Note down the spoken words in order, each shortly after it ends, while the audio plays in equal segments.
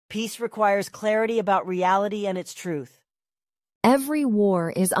Peace requires clarity about reality and its truth. Every war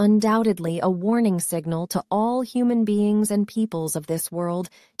is undoubtedly a warning signal to all human beings and peoples of this world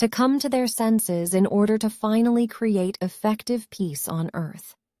to come to their senses in order to finally create effective peace on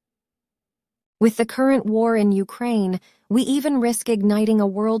Earth. With the current war in Ukraine, we even risk igniting a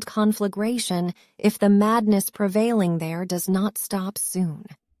world conflagration if the madness prevailing there does not stop soon.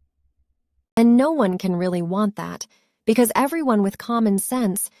 And no one can really want that, because everyone with common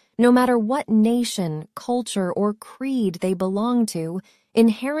sense, no matter what nation, culture, or creed they belong to,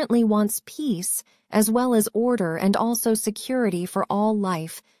 inherently wants peace as well as order and also security for all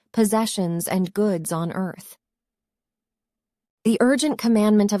life, possessions, and goods on Earth. The urgent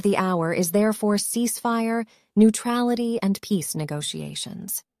commandment of the hour is therefore ceasefire, neutrality, and peace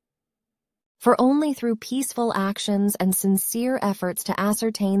negotiations. For only through peaceful actions and sincere efforts to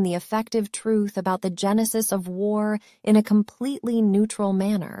ascertain the effective truth about the genesis of war in a completely neutral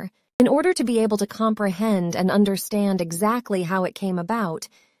manner, in order to be able to comprehend and understand exactly how it came about,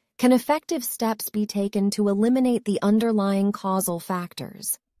 can effective steps be taken to eliminate the underlying causal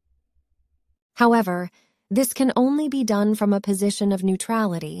factors. However, this can only be done from a position of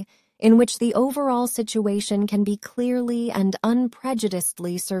neutrality, in which the overall situation can be clearly and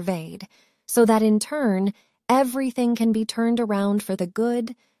unprejudicedly surveyed, so that in turn, everything can be turned around for the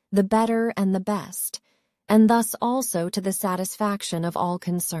good, the better, and the best, and thus also to the satisfaction of all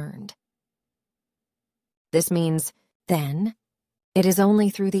concerned. This means, then, it is only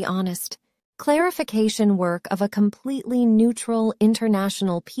through the honest clarification work of a completely neutral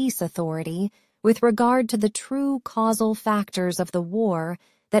international peace authority with regard to the true causal factors of the war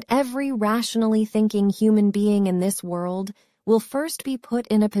that every rationally thinking human being in this world will first be put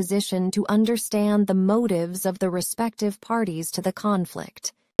in a position to understand the motives of the respective parties to the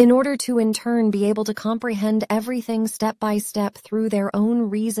conflict, in order to in turn be able to comprehend everything step by step through their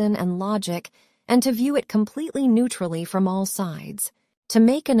own reason and logic, and to view it completely neutrally from all sides, to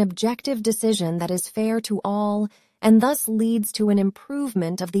make an objective decision that is fair to all and thus leads to an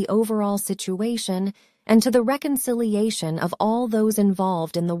improvement of the overall situation and to the reconciliation of all those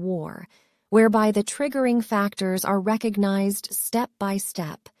involved in the war, whereby the triggering factors are recognized step by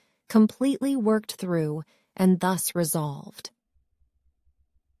step, completely worked through, and thus resolved.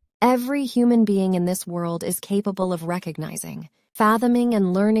 Every human being in this world is capable of recognizing, fathoming,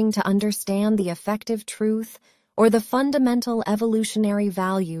 and learning to understand the effective truth or the fundamental evolutionary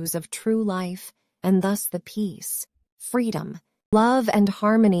values of true life, and thus the peace, freedom, love, and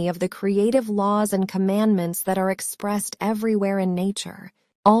harmony of the creative laws and commandments that are expressed everywhere in nature,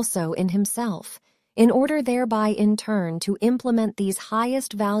 also in himself, in order thereby in turn to implement these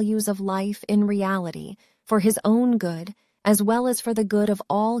highest values of life in reality for his own good, as well as for the good of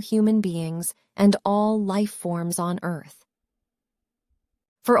all human beings and all life forms on Earth.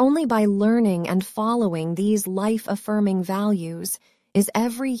 For only by learning and following these life-affirming values is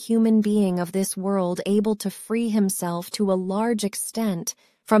every human being of this world able to free himself to a large extent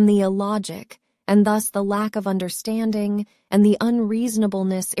from the illogic, and thus the lack of understanding and the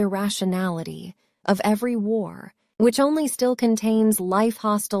unreasonableness, irrationality of every war, which only still contains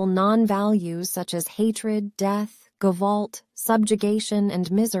life-hostile non-values such as hatred, death, gavolt, subjugation,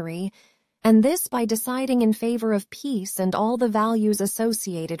 and misery, and this by deciding in favor of peace and all the values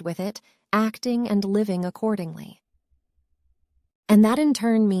associated with it, acting and living accordingly. And that in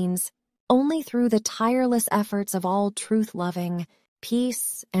turn means only through the tireless efforts of all truth-loving,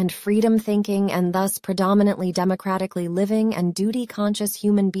 peace and freedom-thinking, and thus predominantly democratically living and duty-conscious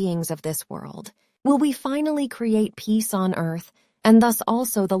human beings of this world will we finally create peace on Earth, and thus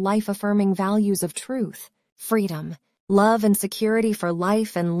also the life-affirming values of truth, freedom, love, and security for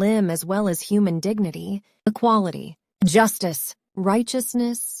life and limb, as well as human dignity, equality, justice,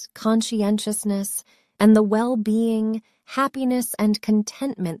 righteousness, conscientiousness, and the well-being, happiness, and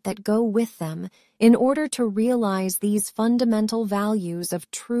contentment that go with them in order to realize these fundamental values of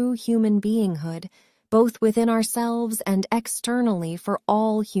true human beinghood, both within ourselves and externally for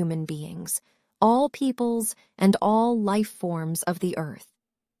all human beings, all peoples, and all life forms of the earth.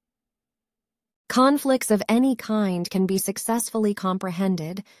 Conflicts of any kind can be successfully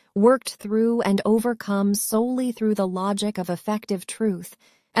comprehended, worked through, and overcome solely through the logic of effective truth,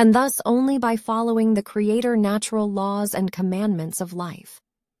 and thus only by following the Creator natural laws and commandments of life.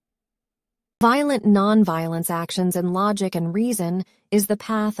 Violent non-violence actions in logic and reason is the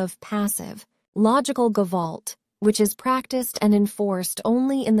path of passive, logical gavolt, which is practiced and enforced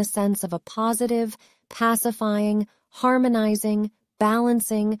only in the sense of a positive, pacifying, harmonizing,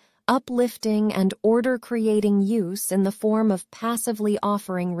 balancing, uplifting, and order-creating use in the form of passively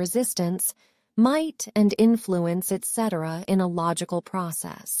offering resistance, might and influence, etc., in a logical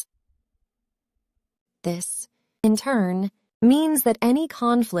process. This, in turn, means that any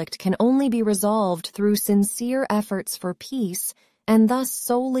conflict can only be resolved through sincere efforts for peace and thus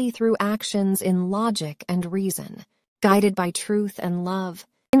solely through actions in logic and reason, guided by truth and love,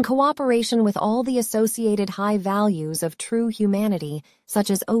 in cooperation with all the associated high values of true humanity,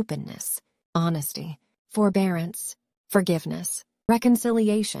 such as openness, honesty, forbearance, forgiveness,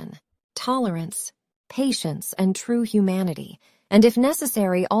 reconciliation, tolerance, patience, and true humanity, and if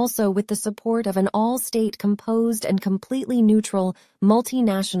necessary also with the support of an all-state composed and completely neutral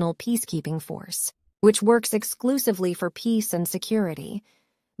multinational peacekeeping force, which works exclusively for peace and security,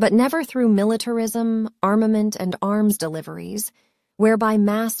 but never through militarism, armament, and arms deliveries, whereby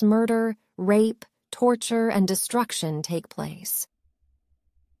mass murder, rape, torture, and destruction take place.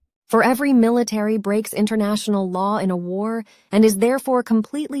 For every military breaks international law in a war and is therefore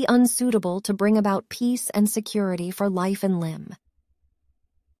completely unsuitable to bring about peace and security for life and limb.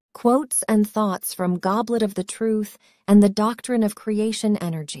 Quotes and thoughts from Goblet of the Truth and the Doctrine of Creation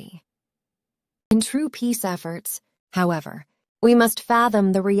Energy. In true peace efforts, however, we must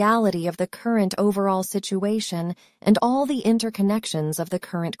fathom the reality of the current overall situation and all the interconnections of the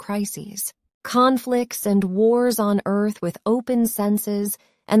current crises, conflicts and wars on Earth with open senses,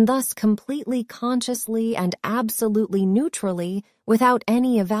 and thus completely consciously and absolutely neutrally without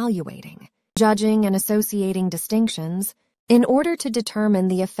any evaluating, judging, and associating distinctions, in order to determine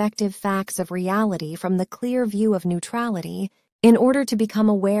the effective facts of reality from the clear view of neutrality, in order to become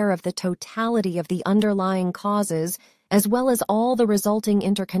aware of the totality of the underlying causes as well as all the resulting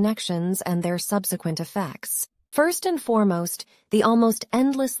interconnections and their subsequent effects. First and foremost, the almost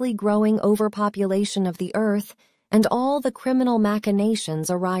endlessly growing overpopulation of the Earth and all the criminal machinations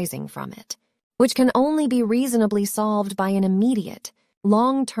arising from it, which can only be reasonably solved by an immediate,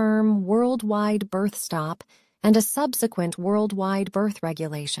 long-term, worldwide birth stop and a subsequent worldwide birth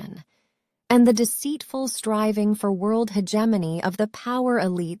regulation, and the deceitful striving for world hegemony of the power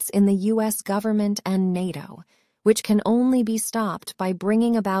elites in the U.S. government and NATO, which can only be stopped by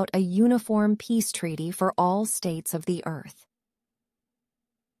bringing about a uniform peace treaty for all states of the Earth.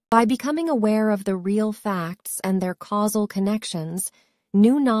 By becoming aware of the real facts and their causal connections,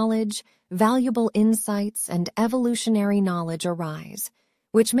 new knowledge, valuable insights, and evolutionary knowledge arise,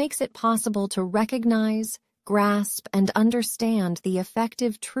 which makes it possible to recognize, grasp, and understand the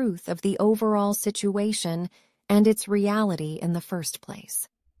effective truth of the overall situation and its reality in the first place.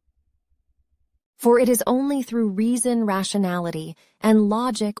 For it is only through reason, rationality, and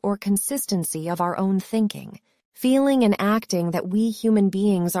logic or consistency of our own thinking, feeling, and acting that we human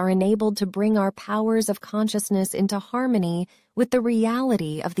beings are enabled to bring our powers of consciousness into harmony with the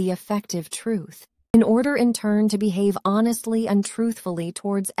reality of the effective truth, in order in turn to behave honestly and truthfully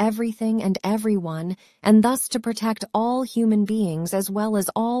towards everything and everyone, and thus to protect all human beings as well as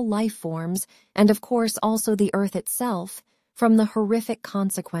all life forms, and of course also the Earth itself, from the horrific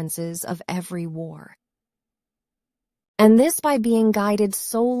consequences of every war. And this by being guided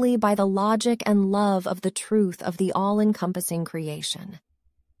solely by the logic and love of the truth of the all-encompassing creation.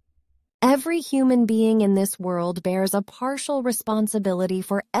 Every human being in this world bears a partial responsibility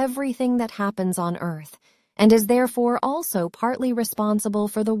for everything that happens on Earth, and is therefore also partly responsible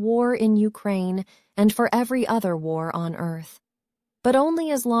for the war in Ukraine and for every other war on Earth, but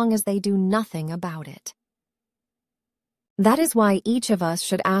only as long as they do nothing about it. That is why each of us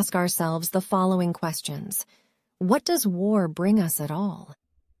should ask ourselves the following questions. What does war bring us at all?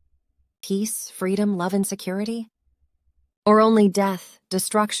 Peace, freedom, love, and security? Or only death,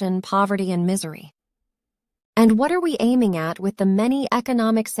 destruction, poverty, and misery? And what are we aiming at with the many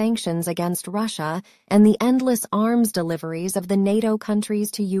economic sanctions against Russia and the endless arms deliveries of the NATO countries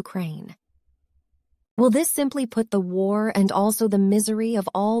to Ukraine? Will this simply put the war and also the misery of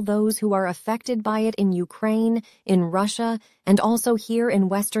all those who are affected by it in Ukraine, in Russia, and also here in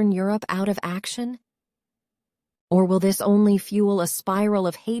Western Europe out of action? Or will this only fuel a spiral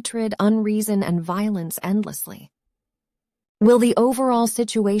of hatred, unreason, and violence endlessly? Will the overall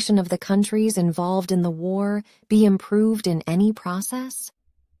situation of the countries involved in the war be improved in any process?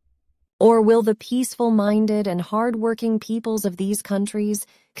 Or will the peaceful-minded and hard-working peoples of these countries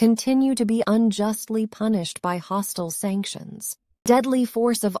continue to be unjustly punished by hostile sanctions, deadly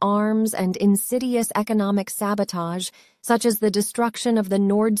force of arms, and insidious economic sabotage, such as the destruction of the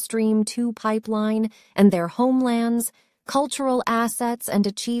Nord Stream 2 pipeline and their homelands, cultural assets, and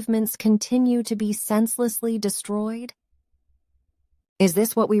achievements continue to be senselessly destroyed? Is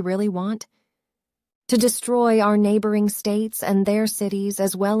this what we really want? To destroy our neighboring states and their cities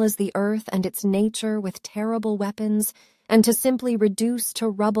as well as the Earth and its nature with terrible weapons, and to simply reduce to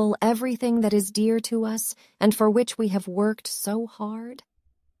rubble everything that is dear to us and for which we have worked so hard?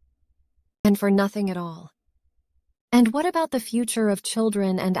 And for nothing at all. And what about the future of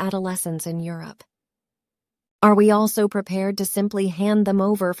children and adolescents in Europe? Are we also prepared to simply hand them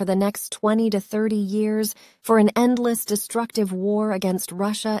over for the next 20 to 30 years for an endless destructive war against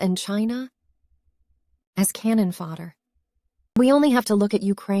Russia and China? As cannon fodder. We only have to look at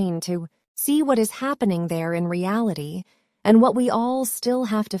Ukraine to see what is happening there in reality and what we all still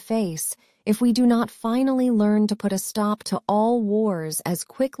have to face if we do not finally learn to put a stop to all wars as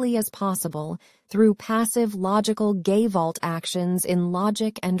quickly as possible through passive logical gay vault actions in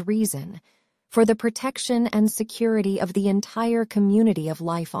logic and reason for the protection and security of the entire community of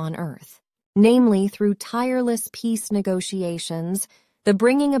life on Earth, namely through tireless peace negotiations, the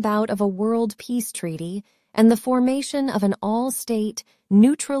bringing about of a world peace treaty, and the formation of an all-state,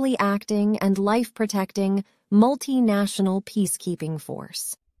 neutrally acting and life-protecting, multinational peacekeeping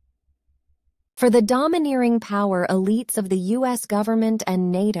force. For the domineering power elites of the U.S. government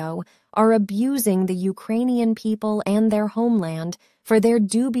and NATO are abusing the Ukrainian people and their homeland for their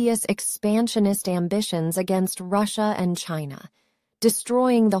dubious expansionist ambitions against Russia and China,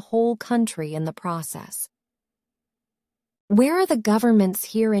 destroying the whole country in the process. Where are the governments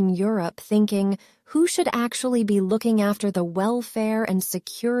here in Europe thinking who should actually be looking after the welfare and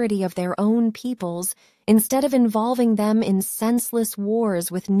security of their own peoples instead of involving them in senseless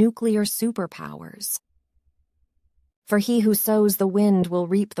wars with nuclear superpowers? For he who sows the wind will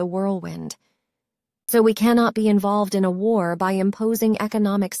reap the whirlwind. So we cannot be involved in a war by imposing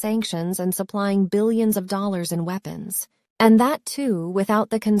economic sanctions and supplying billions of dollars in weapons. And that, too, without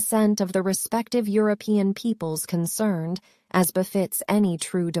the consent of the respective European peoples concerned, as befits any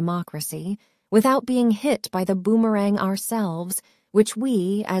true democracy, without being hit by the boomerang ourselves, which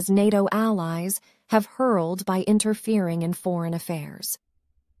we, as NATO allies, have hurled by interfering in foreign affairs.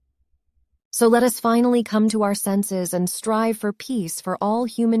 So let us finally come to our senses and strive for peace for all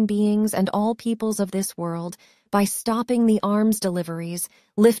human beings and all peoples of this world by stopping the arms deliveries,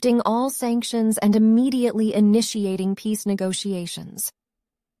 lifting all sanctions, and immediately initiating peace negotiations.